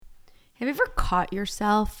Have you ever caught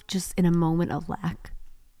yourself just in a moment of lack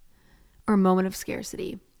or a moment of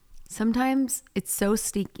scarcity? Sometimes it's so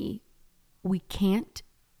sneaky, we can't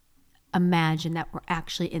imagine that we're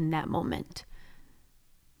actually in that moment.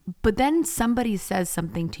 But then somebody says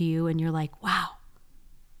something to you and you're like, wow,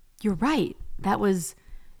 you're right. That was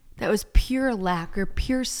pure lack or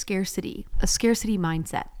pure scarcity, a scarcity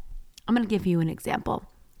mindset. I'm going to give you an example.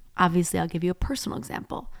 Obviously, I'll give you a personal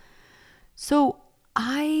example. So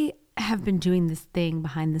I have been doing this thing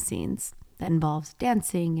behind the scenes that involves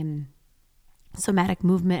dancing and somatic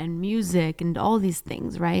movement and music and all these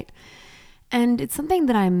things, right? And it's something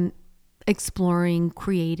that I'm exploring,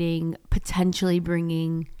 creating, potentially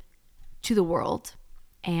bringing to the world.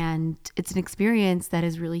 And it's an experience that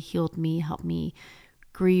has really healed me, helped me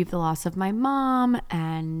grieve the loss of my mom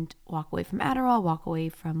and walk away from Adderall, walk away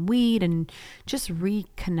from weed, and just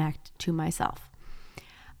reconnect to myself.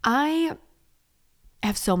 I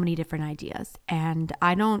have so many different ideas and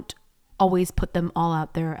I don't always put them all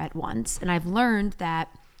out there at once. And I've learned that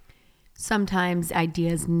sometimes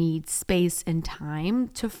ideas need space and time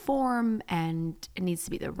to form and it needs to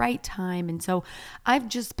be the right time. And so I've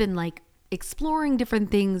just been like exploring different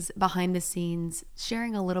things behind the scenes,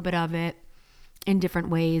 sharing a little bit of it in different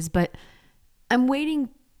ways, but I'm waiting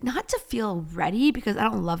not to feel ready because I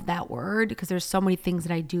don't love that word because there's so many things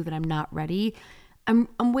that I do that I'm not ready.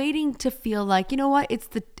 I'm waiting to feel like, you know what, it's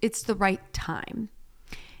the right time.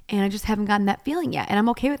 And I just haven't gotten that feeling yet. And I'm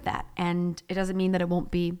okay with that. And it doesn't mean that it won't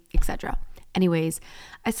be, etc. Anyways,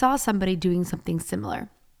 I saw somebody doing something similar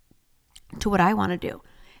to what I want to do.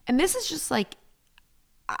 And this is just like,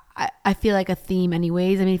 I feel like a theme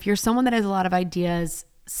anyways. I mean, if you're someone that has a lot of ideas,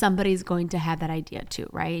 somebody's going to have that idea too,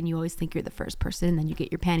 right? And you always think you're the first person, and then you get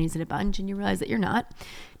your panties in a bunch and you realize that you're not.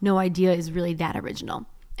 No idea is really that original.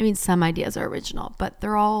 I mean, some ideas are original, but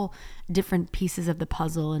they're all different pieces of the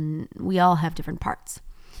puzzle and we all have different parts.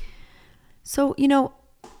 So,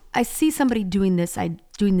 I see somebody doing this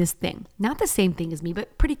thing, not the same thing as me,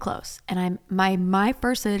 but pretty close. And my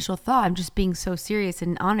first initial thought, I'm just being so serious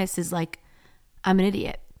and honest, is like, I'm an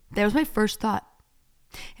idiot. That was my first thought.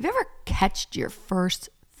 Have you ever catched your first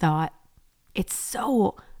thought? It's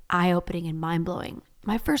so eye-opening and mind-blowing.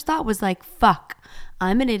 My first thought was like, fuck,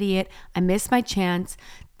 I'm an idiot. I missed my chance.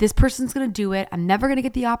 This person's going to do it. I'm never going to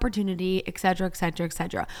get the opportunity, etc., etc.,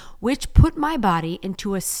 etc., which put my body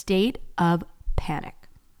into a state of panic.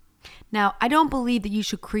 Now, I don't believe that you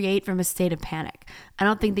should create from a state of panic. I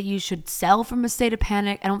don't think that you should sell from a state of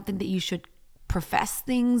panic. I don't think that you should profess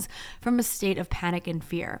things from a state of panic and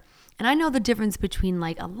fear. And I know the difference between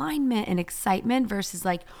like alignment and excitement versus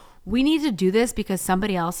like, we need to do this because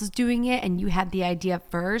somebody else is doing it and you had the idea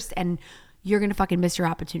first and you're going to fucking miss your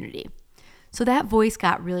opportunity. So that voice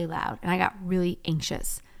got really loud and I got really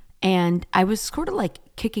anxious. And I was sort of like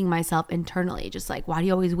kicking myself internally, just like, why do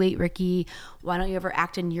you always wait, Ricky? Why don't you ever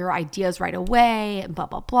act on your ideas right away? And blah,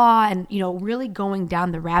 blah, blah. And, really going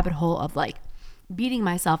down the rabbit hole of like beating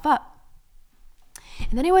myself up.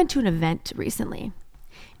 And then I went to an event recently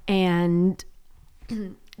and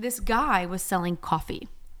this guy was selling coffee.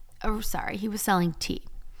 He was selling tea.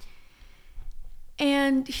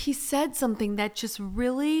 And he said something that just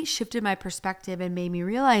really shifted my perspective and made me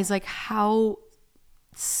realize like how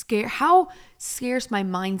scarce my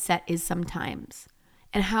mindset is sometimes.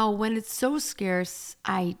 And how when it's so scarce,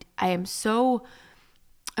 I'm so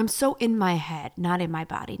in my head, not in my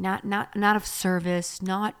body, not of service,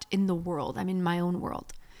 not in the world. I'm in my own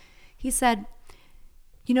world. He said,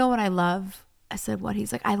 you know what I love? I said, what?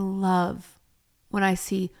 He's like, I love when I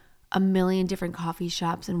see 1 million different coffee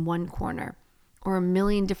shops in one corner or 1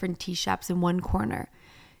 million different tea shops in one corner.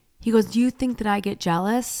 He goes, do you think that I get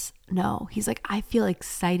jealous? No. He's like, I feel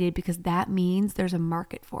excited because that means there's a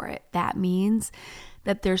market for it. That means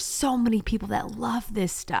that there's so many people that love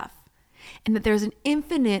this stuff and that there's an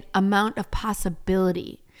infinite amount of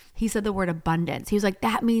possibility. He said the word abundance. He was like,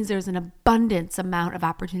 that means there's an abundance amount of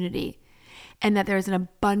opportunity and that there's an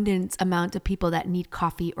abundance amount of people that need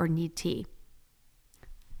coffee or need tea.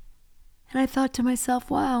 And I thought to myself,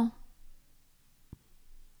 wow,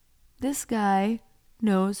 this guy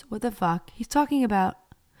knows what the fuck he's talking about.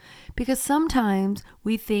 Because sometimes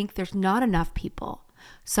we think there's not enough people.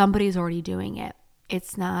 Somebody's already doing it.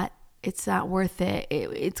 It's not worth it.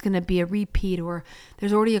 It's going to be a repeat, or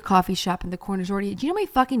there's already a coffee shop in the corner. Do you know how many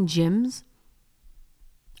fucking gyms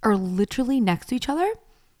are literally next to each other?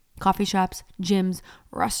 Coffee shops, gyms,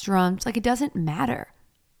 restaurants, like it doesn't matter.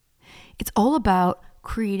 It's all about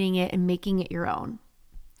creating it and making it your own.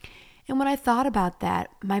 And when I thought about that,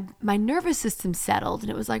 my nervous system settled and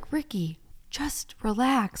it was like, Ricky, just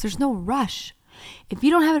relax. There's no rush. If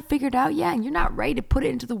you don't have it figured out yet and you're not ready to put it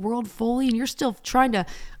into the world fully and you're still trying to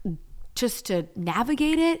just to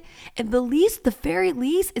navigate it, at the very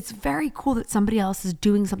least, it's very cool that somebody else is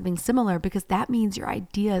doing something similar, because that means your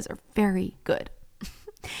ideas are very good.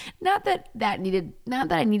 Not that I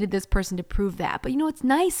needed this person to prove that, but it's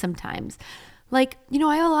nice sometimes. Like,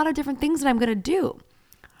 I have a lot of different things that I'm going to do.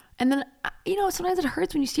 And then, sometimes it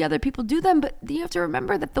hurts when you see other people do them, but you have to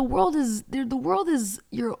remember that the world is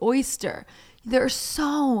your oyster. There are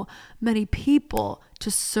so many people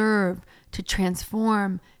to serve, to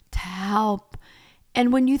transform, to help.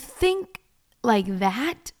 And when you think like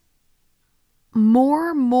that,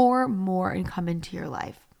 more can come into your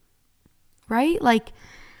life, right? Like,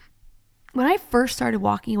 when I first started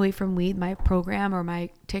walking away from weed, my program or my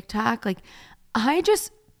TikTok, like, I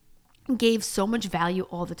just gave so much value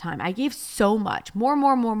all the time. I gave so much,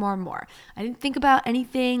 more. I didn't think about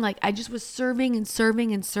anything. Like, I just was serving and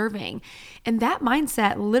serving and serving. And that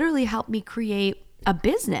mindset literally helped me create a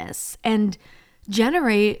business and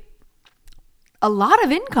generate a lot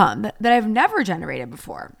of income that I've never generated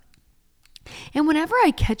before. And whenever I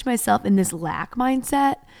catch myself in this lack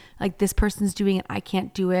mindset, like this person's doing it, I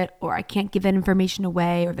can't do it, or I can't give that information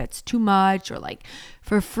away, or that's too much, or like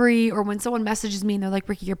for free, or when someone messages me and they're like,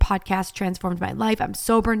 Ricky, your podcast transformed my life, I'm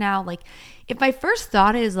sober now. Like, if my first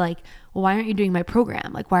thought is like, well, why aren't you doing my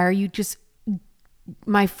program? Like, why are you just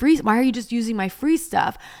using my free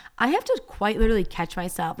stuff? I have to quite literally catch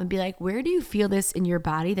myself and be like, where do you feel this in your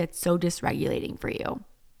body that's so dysregulating for you?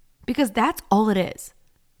 Because that's all it is.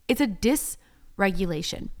 It's a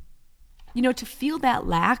dysregulation. To feel that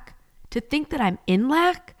lack, to think that I'm in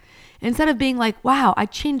lack, instead of being like, wow, I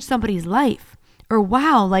changed somebody's life, or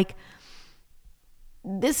wow, like,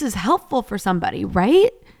 this is helpful for somebody,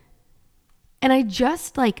 right? And I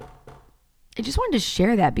just wanted to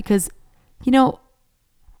share that because,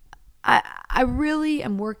 I really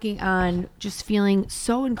am working on just feeling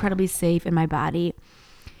so incredibly safe in my body.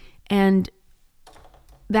 And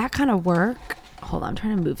that kind of work, hold on, I'm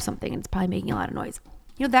trying to move something and it's probably making a lot of noise.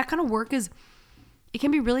 That kind of work it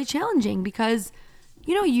can be really challenging because,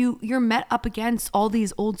 you're met up against all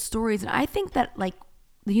these old stories. And I think that, like,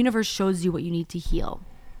 the universe shows you what you need to heal.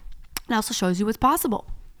 And also shows you what's possible.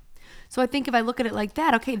 So I think if I look at it like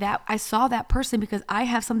that, okay, that I saw that person because I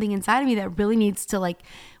have something inside of me that really needs to, like,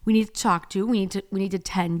 we need to talk to, we need to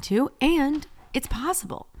tend to, and it's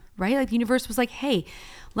possible, right? Like, the universe was like, hey,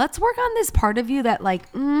 let's work on this part of you that, like,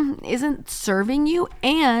 isn't serving you,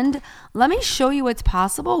 and let me show you what's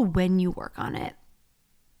possible when you work on it.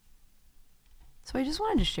 So I just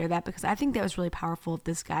wanted to share that because I think that was really powerful of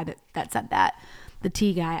this guy that said that, the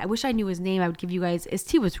tea guy. I wish I knew his name. I would give you guys, his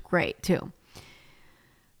tea was great too.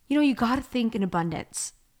 You got to think in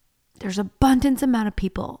abundance. There's abundance amount of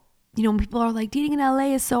people. When people are like, dating in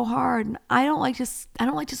LA is so hard. And I don't like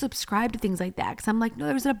to subscribe to things like that because I'm like, no,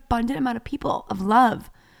 there's an abundant amount of people, of love,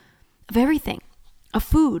 of everything, of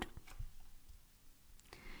food.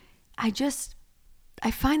 I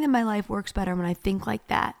find that my life works better when I think like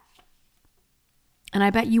that. And I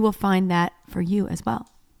bet you will find that for you as well.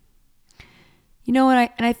 And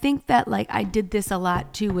I think that, like, I did this a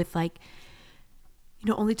lot too with, like,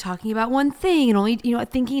 only talking about one thing and only,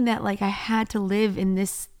 thinking that, like, I had to live in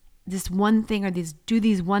this one thing or do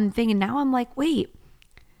these one thing. And now I'm like, wait,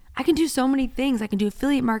 I can do so many things. I can do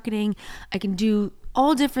affiliate marketing. I can do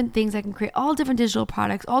all different things. I can create all different digital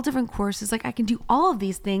products, all different courses. Like, I can do all of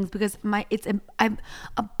these things because I'm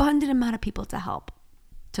abundant amount of people to help,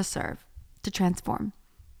 to serve, to transform.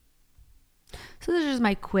 So this is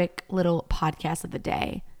my quick little podcast of the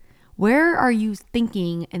day. Where are you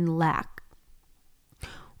thinking in lack?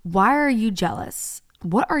 Why are you jealous?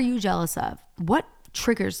 What are you jealous of? What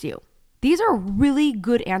triggers you? These are really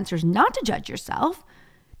good answers, not to judge yourself,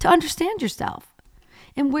 to understand yourself.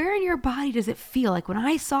 And where in your body does it feel? Like, when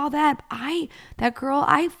I saw that girl,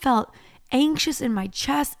 I felt anxious in my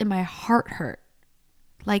chest and my heart hurt.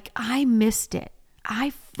 Like, I missed it. I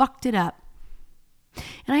fucked it up.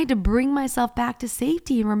 And I had to bring myself back to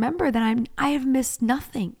safety and remember that I have missed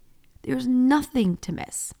nothing. There's nothing to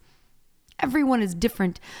miss. Everyone is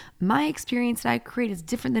different. My experience that I create is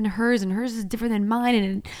different than hers, and hers is different than mine,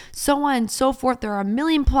 and so on and so forth. There are a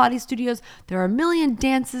million Pilates studios. There are a million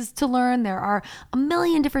dances to learn. There are a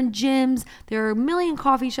million different gyms. There are a million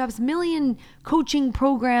coffee shops, million coaching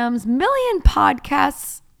programs, million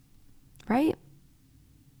podcasts, right?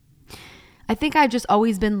 I think I've just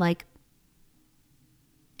always been like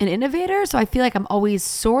an innovator, so I feel like I'm always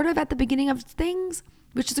sort of at the beginning of things,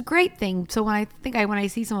 which is a great thing. So when I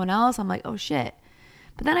see someone else, I'm like, oh shit.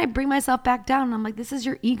 But then I bring myself back down and I'm like, this is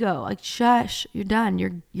your ego. Like, shush, you're done.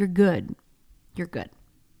 You're good. You're good.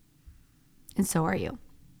 And so are you.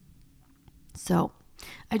 So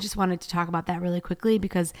I just wanted to talk about that really quickly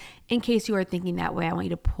because in case you are thinking that way, I want you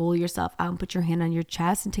to pull yourself out and put your hand on your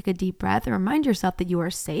chest and take a deep breath and remind yourself that you are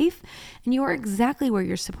safe and you are exactly where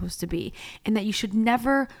you're supposed to be, and that you should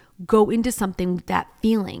never go into something with that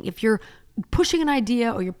feeling. If you're pushing an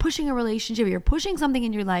idea or you're pushing a relationship or you're pushing something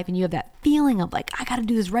in your life and you have that feeling of like, I got to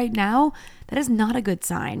do this right now, that is not a good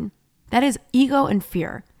sign. That is ego and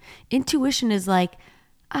fear. Intuition is like,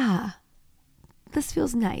 this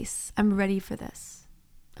feels nice. I'm ready for this.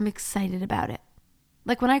 I'm excited about it.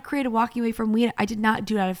 Like when I created Walking Away from Weed, I did not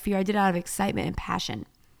do it out of fear. I did it out of excitement and passion.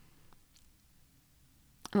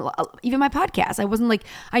 Even my podcast, I wasn't like,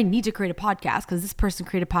 I need to create a podcast because this person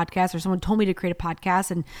created a podcast or someone told me to create a podcast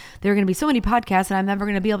and there are going to be so many podcasts and I'm never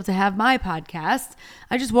going to be able to have my podcast.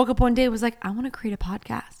 I just woke up one day and was like, I want to create a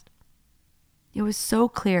podcast. It was so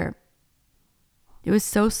clear. It was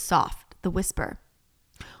so soft, the whisper.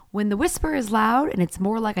 When the whisper is loud and it's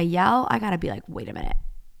more like a yell, I got to be like, wait a minute.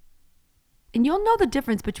 And you'll know the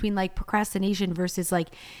difference between like procrastination versus like,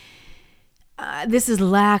 this is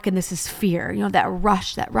lack and this is fear. You know, that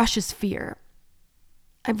rush is fear.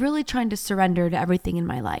 I'm really trying to surrender to everything in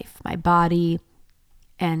my life, my body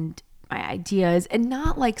and my ideas, and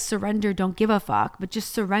not like surrender, don't give a fuck, but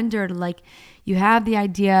just surrender to like, you have the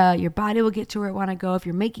idea, your body will get to where it want to go. If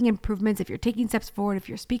you're making improvements, if you're taking steps forward, if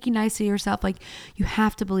you're speaking nice to yourself, like you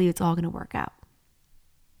have to believe it's all going to work out.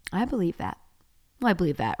 I believe that. Well, I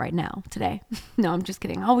believe that right now, today. No, I'm just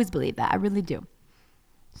kidding. I always believe that. I really do.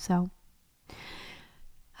 So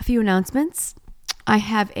a few announcements. I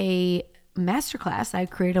have a masterclass. I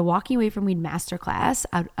created a Walking Away from Weed masterclass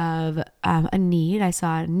out of a need. I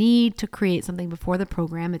saw a need to create something before the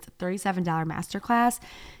program. It's a $37 masterclass.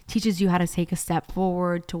 Teaches you how to take a step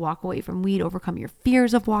forward to walk away from weed, overcome your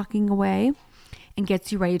fears of walking away, and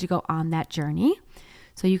gets you ready to go on that journey.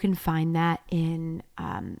 So you can find that in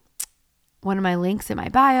one of my links in my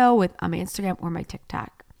bio on my Instagram or my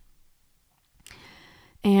TikTok.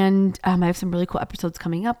 And I have some really cool episodes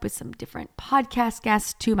coming up with some different podcast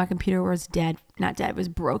guests too. My computer was not dead, it was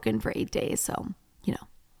broken for 8 days. So,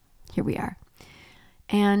 here we are.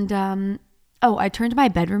 And, I turned my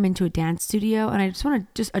bedroom into a dance studio, and I just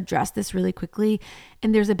want to address this really quickly.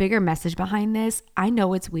 And there's a bigger message behind this. I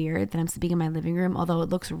know it's weird that I'm sleeping in my living room, although it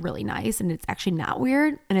looks really nice, and it's actually not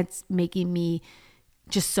weird. And it's making me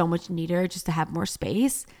just so much neater just to have more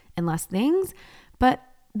space and less things. But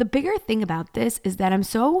the bigger thing about this is that I'm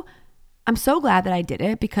so glad that I did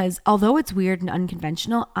it, because although it's weird and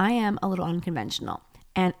unconventional, I am a little unconventional.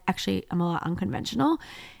 And actually, I'm a lot unconventional.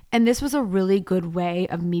 And this was a really good way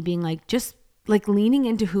of me being like, just like leaning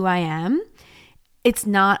into who I am. It's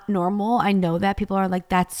not normal. I know that people are like,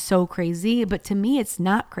 that's so crazy. But to me, it's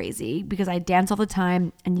not crazy because I dance all the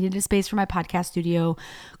time. I needed a space for my podcast studio.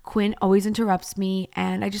 Quinn always interrupts me,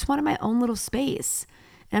 and I just wanted my own little space.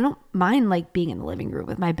 And I don't mind like being in the living room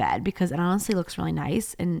with my bed because it honestly looks really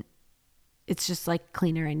nice and it's just like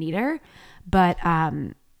cleaner and neater. But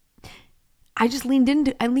I leaned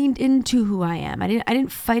into who I am. I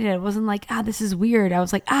didn't fight it. I wasn't like, this is weird. I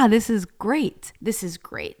was like, this is great. This is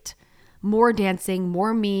great. More dancing,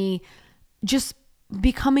 more me, just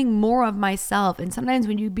becoming more of myself. And sometimes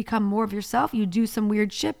when you become more of yourself, you do some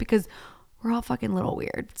weird shit because we're all fucking little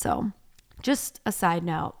weird. So just a side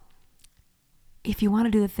note. If you want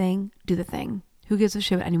to do the thing, do the thing. Who gives a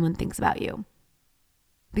shit what anyone thinks about you?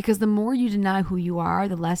 Because the more you deny who you are,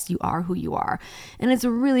 the less you are who you are. And it's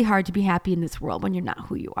really hard to be happy in this world when you're not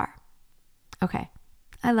who you are. Okay.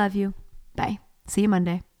 I love you. Bye. See you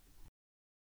Monday.